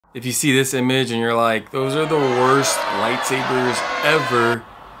If you see this image and you're like, those are the worst lightsabers ever,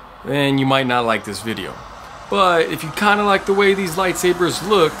 then you might not like this video. But if you kind of like the way these lightsabers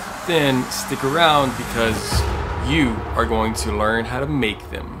look, then stick around because you are going to learn how to make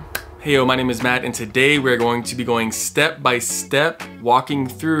them. Hey yo, my name is Matt and today we're going to be going step by step, walking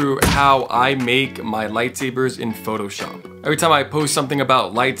through how I make my lightsabers in Photoshop. Every time I post something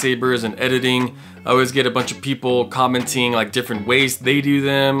about lightsabers and editing, I always get a bunch of people commenting like different ways they do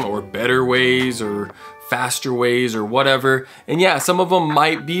them, or better ways, or faster ways, or whatever. And yeah, some of them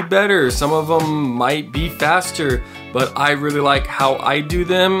might be better, some of them might be faster, but I really like how I do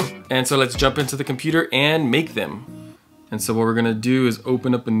them. And so let's jump into the computer and make them. And so what we're gonna do is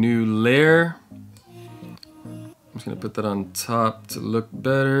open up a new layer. I'm just gonna put that on top to look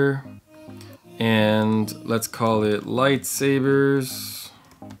better. And let's call it lightsabers.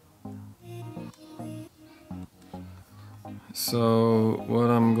 So what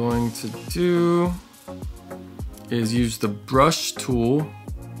I'm going to do is use the brush tool,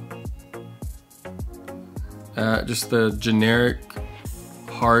 just the generic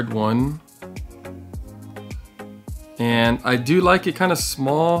hard one. And I do like it kind of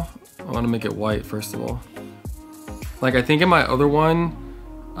small. I want to make it white first of all. Like I think in my other one,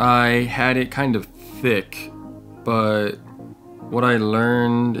 I had it kind of thick, but what I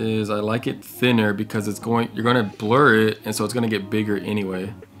learned is I like it thinner because you're going to blur it, and so it's going to get bigger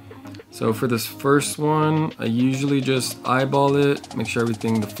anyway. So for this first one, I usually just eyeball it, make sure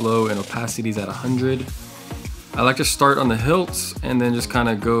everything, the flow and opacity is at 100. I like to start on the hilts and then just kind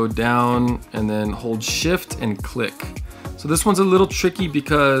of go down and then hold shift and click. So this one's a little tricky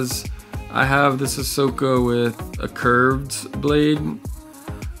because I have this Ahsoka with a curved blade,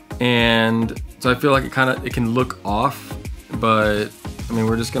 and so I feel like it can look off, but I mean,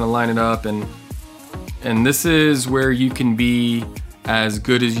 we're just gonna line it up, and this is where you can be as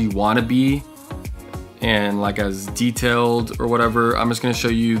good as you want to be and like as detailed or whatever. I'm just gonna show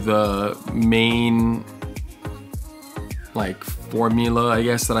you the main like formula, I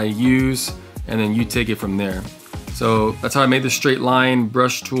guess, that I use, and then you take it from there. So that's how I made the straight line.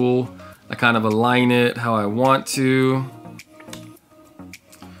 Brush tool, I kind of align it how I want to.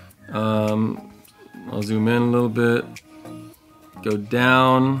 I'll zoom in a little bit, go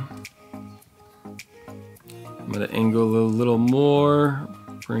down. I'm gonna angle a little more,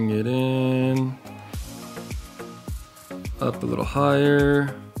 bring it in, up a little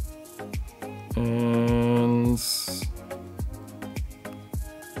higher, and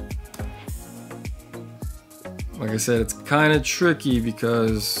like I said, it's kind of tricky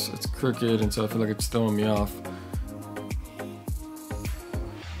because it's crooked, and so I feel like it's throwing me off.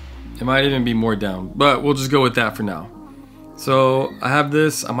 It might even be more down, but we'll just go with that for now. So I have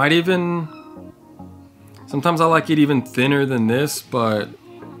this, sometimes I like it even thinner than this, but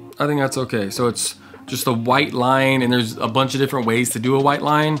I think that's okay. So it's just a white line, and there's a bunch of different ways to do a white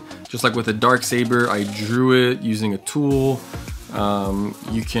line. Just like with a dark saber, I drew it using a tool.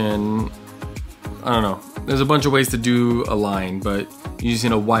 You can, I don't know. There's a bunch of ways to do a line, but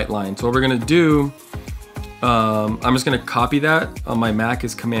using a white line. So what we're gonna do, I'm just gonna copy that. On my Mac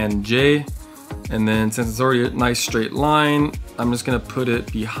is Command J, and then since it's already a nice straight line, I'm just gonna put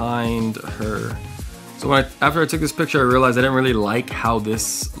it behind her. So after I took this picture, I realized I didn't really like how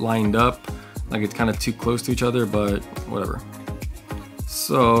this lined up. Like it's kind of too close to each other, but whatever.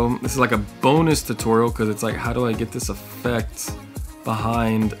 So this is like a bonus tutorial because it's like, how do I get this effect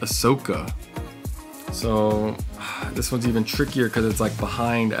behind Ahsoka? So this one's even trickier because it's like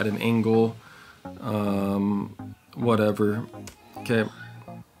behind at an angle. Whatever. Okay.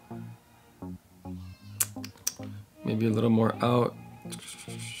 Maybe a little more out.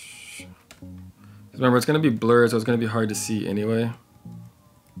 Remember, it's going to be blurred, so it's going to be hard to see anyway.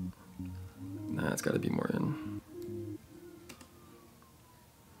 Nah, it's got to be more in.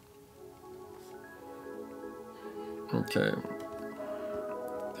 Okay.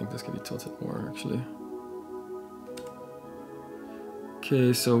 I think this could be tilted more, actually.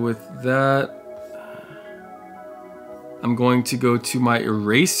 Okay, so with that, I'm going to go to my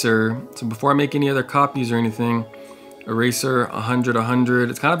eraser. So before I make any other copies or anything, eraser 100, 100.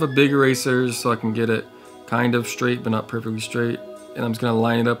 It's kind of a big eraser just so I can get it kind of straight, but not perfectly straight. And I'm just gonna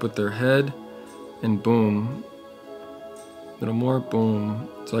line it up with their head, and boom. A little more, boom.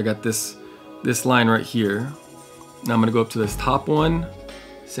 So I got this line right here. Now I'm gonna go up to this top one,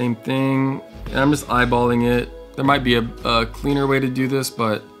 same thing. And I'm just eyeballing it. There might be a cleaner way to do this,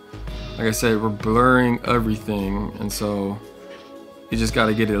 but like I said, we're blurring everything, and so you just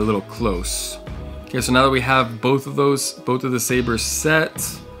gotta get it a little close. Okay, so now that we have both of the sabers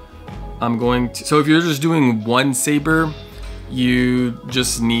set, I'm going to, so if you're just doing one saber, you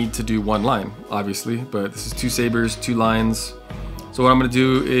just need to do one line, obviously, but this is 2 sabers, 2 lines. So what I'm gonna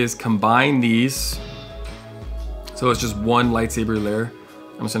do is combine these. So it's just one lightsaber layer.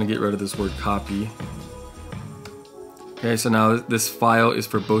 I'm just gonna get rid of this word copy. Okay, so now this file is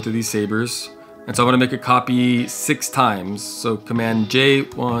for both of these sabers. And so I'm gonna make a copy 6 times. So Command J,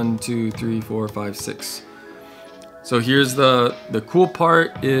 1, 2, 3, 4, 5, 6. So here's the cool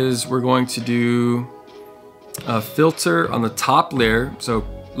part is we're going to do a filter on the top layer. So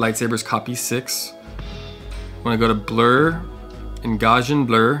lightsabers copy 6. I'm gonna go to blur and Gaussian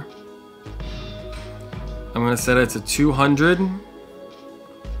blur. I'm gonna set it to 200.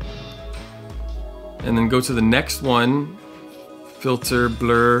 And then go to the next one, filter,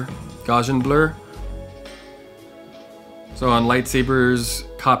 blur, Gaussian blur. So on lightsabers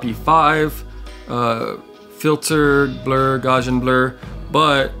copy 5, filter, blur, Gaussian blur,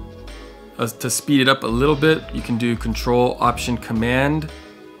 but to speed it up a little bit, you can do Control, Option, Command,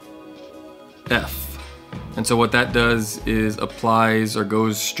 F. And so what that does is applies or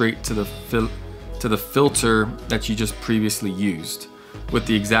goes straight to the filter that you just previously used with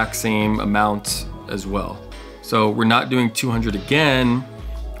the exact same amount as well. So we're not doing 200 again,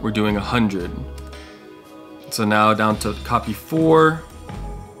 we're doing 100. So now down to copy 4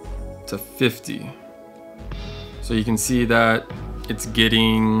 to 50. So you can see that it's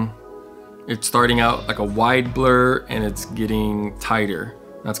starting out like a wide blur and it's getting tighter.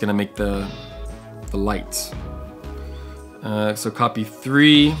 That's gonna make the lights. So copy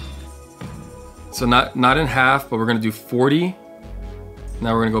 3. So not in half, but we're gonna do 40.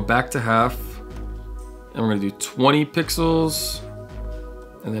 Now we're gonna go back to half and we're gonna do 20 pixels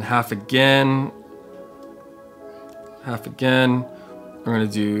and then half again. We're gonna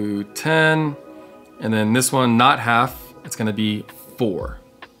do 10. And then this one, not half, it's gonna be 4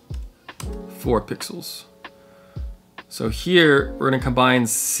 pixels. So here, we're gonna combine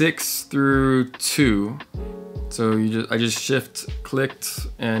 6 through 2. So I just shift clicked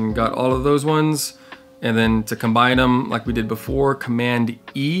and got all of those ones. And then to combine them like we did before, Command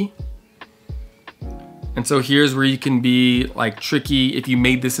E. And so here's where you can be like tricky. If you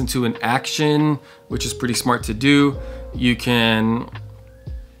made this into an action, which is pretty smart to do, you can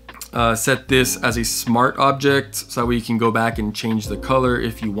set this as a smart object so that way you can go back and change the color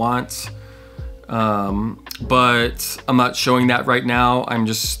if you want. But I'm not showing that right now. I'm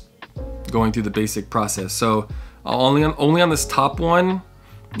just going through the basic process. So only on this top one,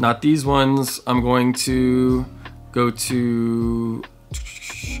 not these ones, I'm going to go to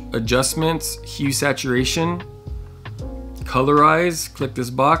Adjustments, Hue Saturation, Colorize, click this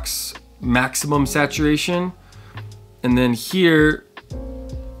box, Maximum Saturation, and then here,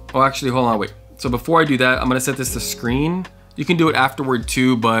 oh actually hold on, wait. So before I do that, I'm gonna set this to screen. You can do it afterward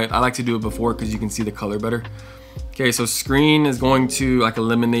too, but I like to do it before because you can see the color better. Okay, so screen is going to like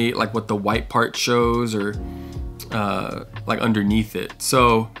eliminate like what the white part shows or like underneath it.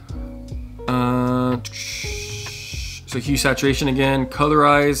 So hue saturation again,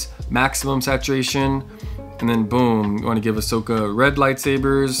 colorize, maximum saturation, and then boom, you want to give Ahsoka red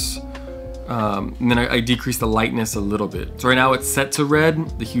lightsabers. And then I decrease the lightness a little bit. So right now it's set to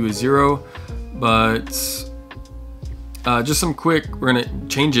red, the hue is 0, but just some quick, we're gonna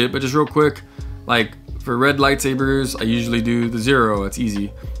change it, but just real quick, like for red lightsabers, I usually do the 0, it's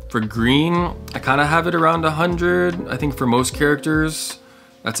easy. For green, I kind of have it around 100. I think for most characters,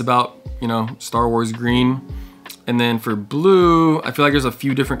 that's about, you know, Star Wars green. And then for blue, I feel like there's a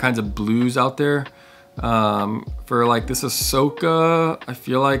few different kinds of blues out there. For like this Ahsoka, I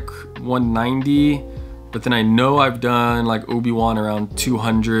feel like 190, but then I know I've done like Obi-Wan around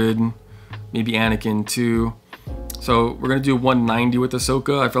 200, maybe Anakin too. So we're gonna do 190 with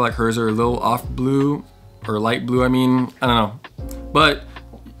Ahsoka. I feel like hers are a little off blue, or light blue, I mean, I don't know. But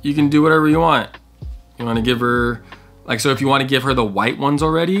you can do whatever you want. You wanna give her, like, so if you wanna give her the white ones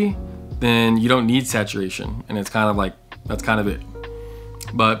already, then you don't need saturation. And it's kind of like, that's kind of it.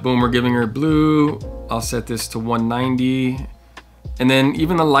 But boom, we're giving her blue. I'll set this to 190. And then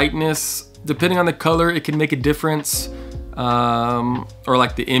even the lightness, depending on the color, it can make a difference. Or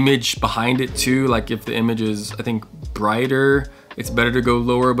like the image behind it too. Like if the image is, I think, brighter, it's better to go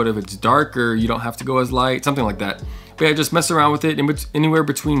lower, but if it's darker, you don't have to go as light, something like that. But yeah, just mess around with it. Anywhere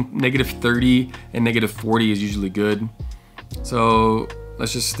between -30 and -40 is usually good. So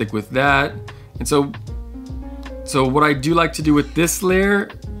let's just stick with that. And so what I do like to do with this layer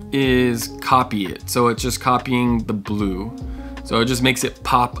is copy it. So it's just copying the blue. So it just makes it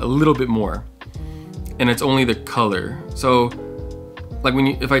pop a little bit more. And it's only the color. So like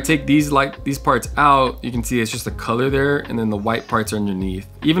if I take these parts out, you can see it's just the color there and then the white parts are underneath.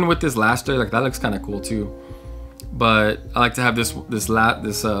 Even with this last layer, like that looks kind of cool too. but I like to have that's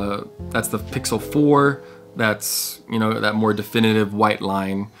the Pixel 4. That's, you know, that more definitive white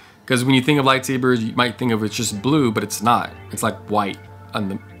line. Because when you think of lightsabers, you might think of it's just blue, but it's not. It's like white,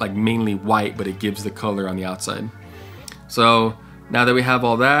 like mainly white, but it gives the color on the outside. So now that we have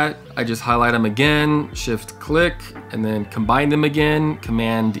all that, I just highlight them again, shift click, and then combine them again,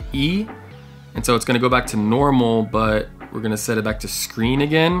 Command E. And so it's gonna go back to normal, but we're gonna set it back to screen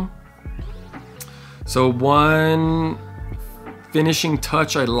again. So one finishing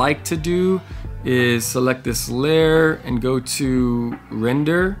touch I like to do is select this layer and go to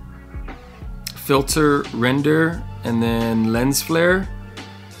render, filter, render, and then lens flare.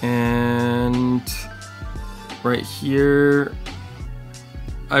 And right here,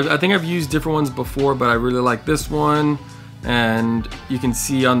 I think I've used different ones before, but I really like this one. And you can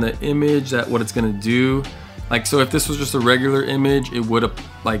see on the image that what it's gonna do. Like, so if this was just a regular image, it would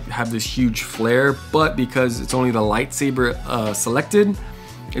have this huge flare, but because it's only the lightsaber selected,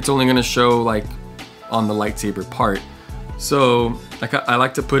 it's only gonna show like on the lightsaber part. So I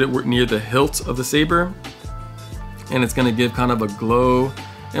like to put it near the hilt of the saber, and it's gonna give kind of a glow.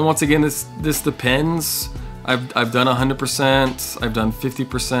 And once again, this depends. I've done 100%, I've done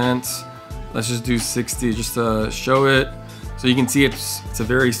 50%. Let's just do 60 just to show it. So you can see it's a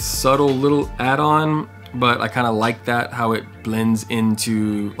very subtle little add-on, but I kind of like that, how it blends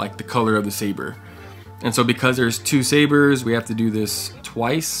into like the color of the saber. And so because there's two sabers, we have to do this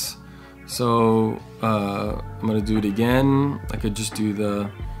twice. So I'm gonna do it again. I could just do the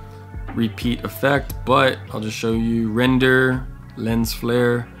repeat effect, but I'll just show you render, lens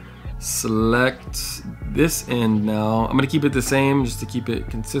flare, select this end now. I'm gonna keep it the same just to keep it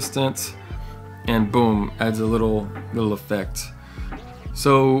consistent, and boom, adds a little effect.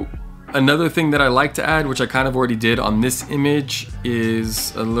 So another thing that I like to add, which I kind of already did on this image,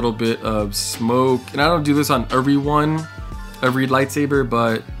 is a little bit of smoke. And I don't do this on every lightsaber,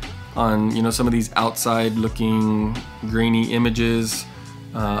 but on, you know, some of these outside looking grainy images,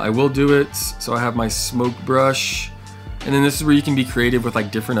 I will do it. So I have my smoke brush, and then this is where you can be creative with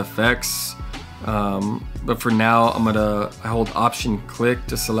like different effects. But for now, I hold Option click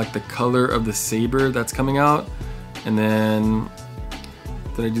to select the color of the saber that's coming out. And then,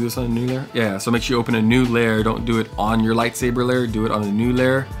 did I do this on a new layer? Yeah, so make sure you open a new layer. Don't do it on your lightsaber layer, do it on a new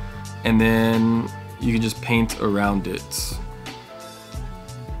layer. And then you can just paint around it.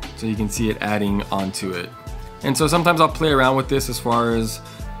 So you can see it adding onto it. And so sometimes I'll play around with this as far as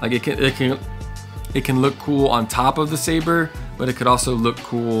like it can look cool on top of the saber, but it could also look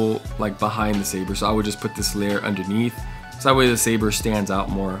cool like behind the saber. So I would just put this layer underneath, so that way the saber stands out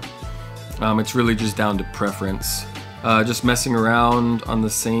more. It's really just down to preference. Just messing around on the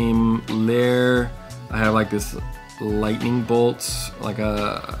same layer. I have like this lightning bolt, like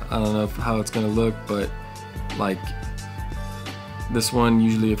I don't know how it's gonna look, but like this one,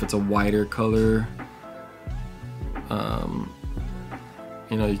 usually if it's a wider color,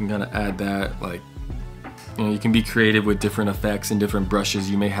 you know, you can kind of add that. Like, you know, you can be creative with different effects and different brushes.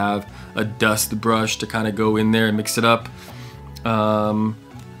 You may have a dust brush to kind of go in there and mix it up.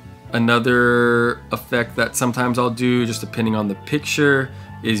 Another effect that sometimes I'll do, just depending on the picture,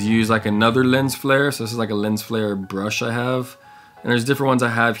 is use like another lens flare. So this is like a lens flare brush I have, and there's different ones I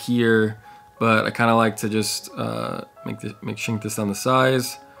have here, but I kind of like to just shrink this down the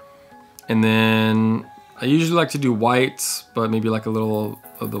size. And then I usually like to do whites, but maybe like a little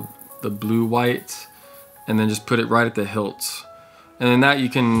of the blue white, and then just put it right at the hilt. And then that you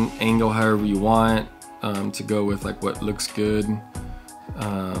can angle however you want to go with like what looks good.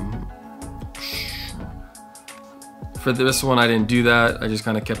 For this one, I didn't do that. I just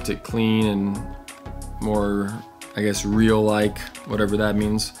kind of kept it clean and more, I guess, real-like, whatever that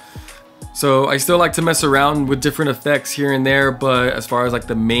means. So I still like to mess around with different effects here and there, but as far as like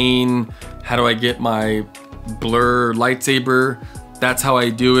the main, how do I get my blur lightsaber, that's how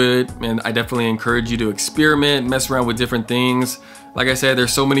I do it. And I definitely encourage you to experiment, mess around with different things. Like I said,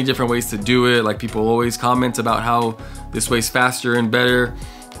 there's so many different ways to do it. Like, people always comment about how this way's faster and better.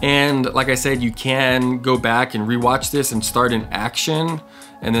 And like I said, you can go back and rewatch this and start in action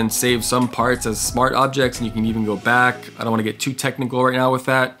and then save some parts as smart objects, and you can even go back. I don't want to get too technical right now with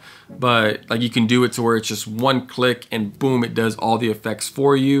that, but like, you can do it to where it's just one click and boom, it does all the effects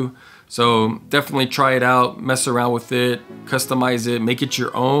for you. So definitely try it out, mess around with it, customize it, make it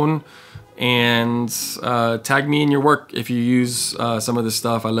your own, and tag me in your work if you use some of this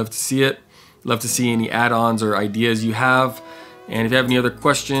stuff. I love to see it. Love to see any add-ons or ideas you have. And if you have any other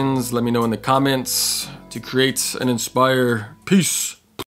questions, let me know in the comments. To create and inspire. Peace.